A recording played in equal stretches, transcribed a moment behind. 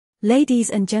Ladies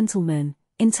and gentlemen,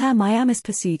 Inter Miami's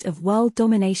pursuit of world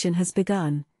domination has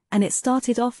begun, and it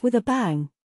started off with a bang.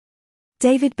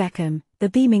 David Beckham, the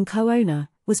beaming co-owner,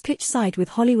 was pitch-side with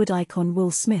Hollywood icon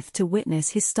Will Smith to witness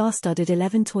his star-studded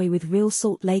 11 toy with Real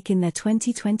Salt Lake in their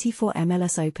 2024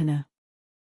 MLS opener.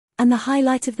 And the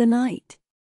highlight of the night?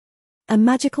 A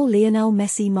magical Lionel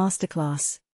Messi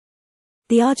masterclass.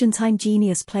 The Argentine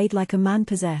genius played like a man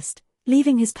possessed,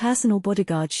 leaving his personal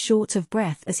bodyguards short of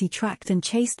breath as he tracked and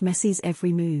chased Messi's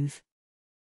every move.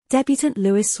 Debutant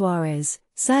Luis Suarez,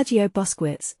 Sergio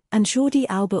Busquets, and Jordi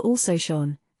Alba also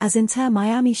shone, as Inter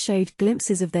Miami showed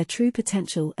glimpses of their true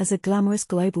potential as a glamorous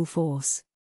global force.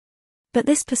 But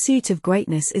this pursuit of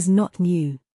greatness is not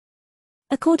new.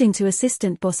 According to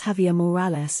assistant boss Javier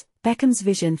Morales, Beckham's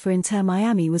vision for Inter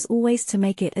Miami was always to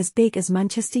make it as big as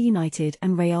Manchester United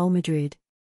and Real Madrid.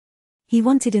 He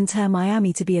wanted Inter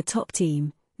Miami to be a top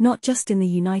team, not just in the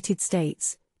United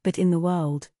States, but in the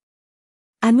world.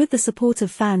 And with the support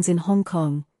of fans in Hong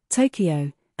Kong,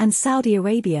 Tokyo, and Saudi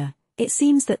Arabia, it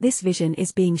seems that this vision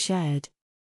is being shared.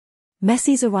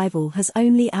 Messi's arrival has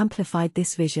only amplified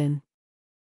this vision.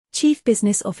 Chief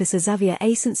Business Officer Xavier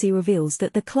Asensi reveals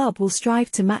that the club will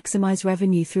strive to maximize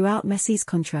revenue throughout Messi's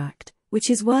contract, which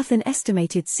is worth an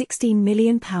estimated £16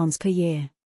 million per year.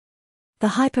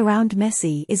 The hype around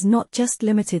Messi is not just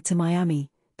limited to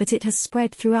Miami, but it has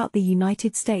spread throughout the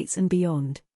United States and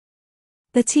beyond.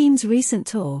 The team's recent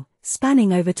tour,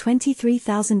 spanning over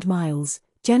 23,000 miles,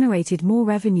 generated more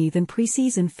revenue than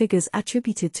pre-season figures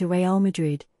attributed to Real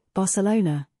Madrid,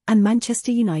 Barcelona, and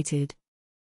Manchester United.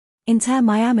 Inter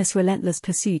Miami's relentless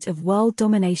pursuit of world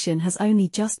domination has only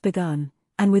just begun,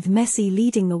 and with Messi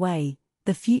leading the way,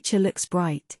 the future looks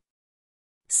bright.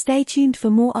 Stay tuned for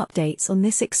more updates on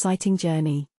this exciting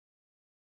journey.